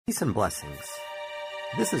Peace and blessings.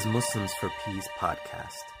 This is Muslims for Peace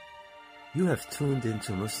podcast. You have tuned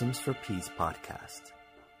into Muslims for Peace podcast.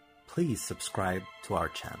 Please subscribe to our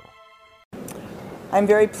channel. I'm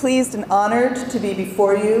very pleased and honored to be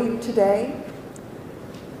before you today.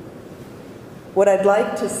 What I'd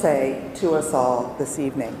like to say to us all this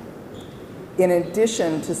evening, in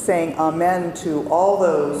addition to saying amen to all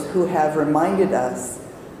those who have reminded us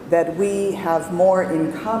that we have more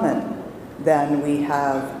in common than we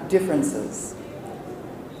have differences,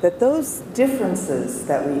 that those differences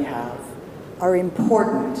that we have are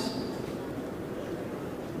important,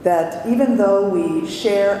 that even though we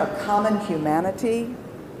share a common humanity,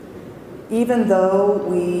 even though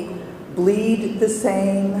we bleed the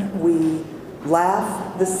same, we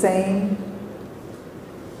laugh the same,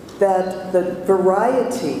 that the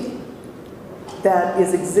variety that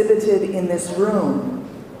is exhibited in this room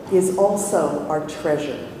is also our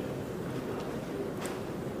treasure.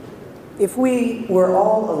 If we were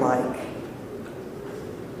all alike,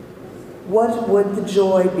 what would the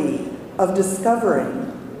joy be of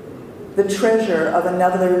discovering the treasure of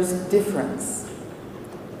another's difference?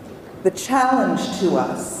 The challenge to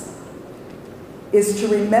us is to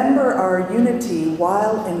remember our unity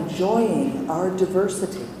while enjoying our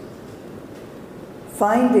diversity,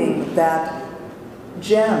 finding that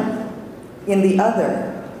gem in the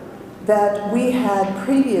other that we had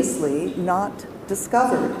previously not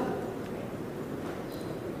discovered.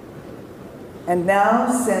 And now,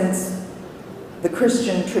 since the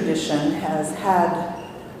Christian tradition has had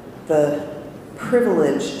the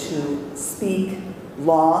privilege to speak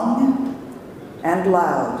long and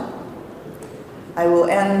loud, I will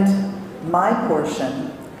end my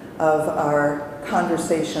portion of our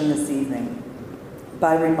conversation this evening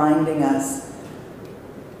by reminding us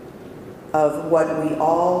of what we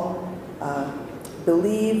all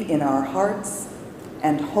believe in our hearts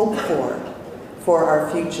and hope for our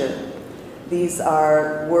future. These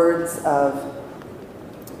are words of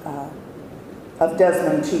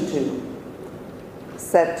Desmond Tutu,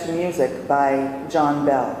 set to music by John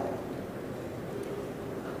Bell.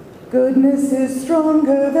 Goodness is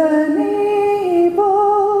stronger than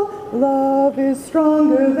evil, love is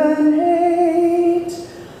stronger than hate,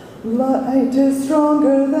 light is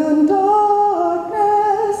stronger than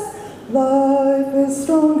darkness, life is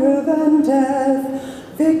stronger than death.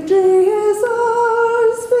 Victory is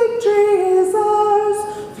ours, victory is ours,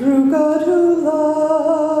 through God who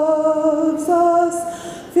loves us.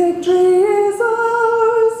 Victory is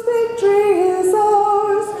ours, victory is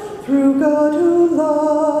ours, through God who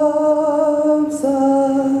loves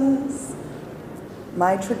us.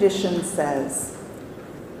 My tradition says,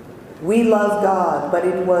 we love God, but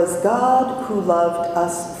it was God who loved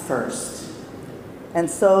us first. And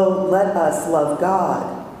so let us love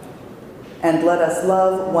God, and let us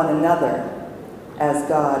love one another as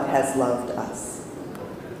God has loved us.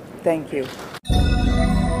 Thank you.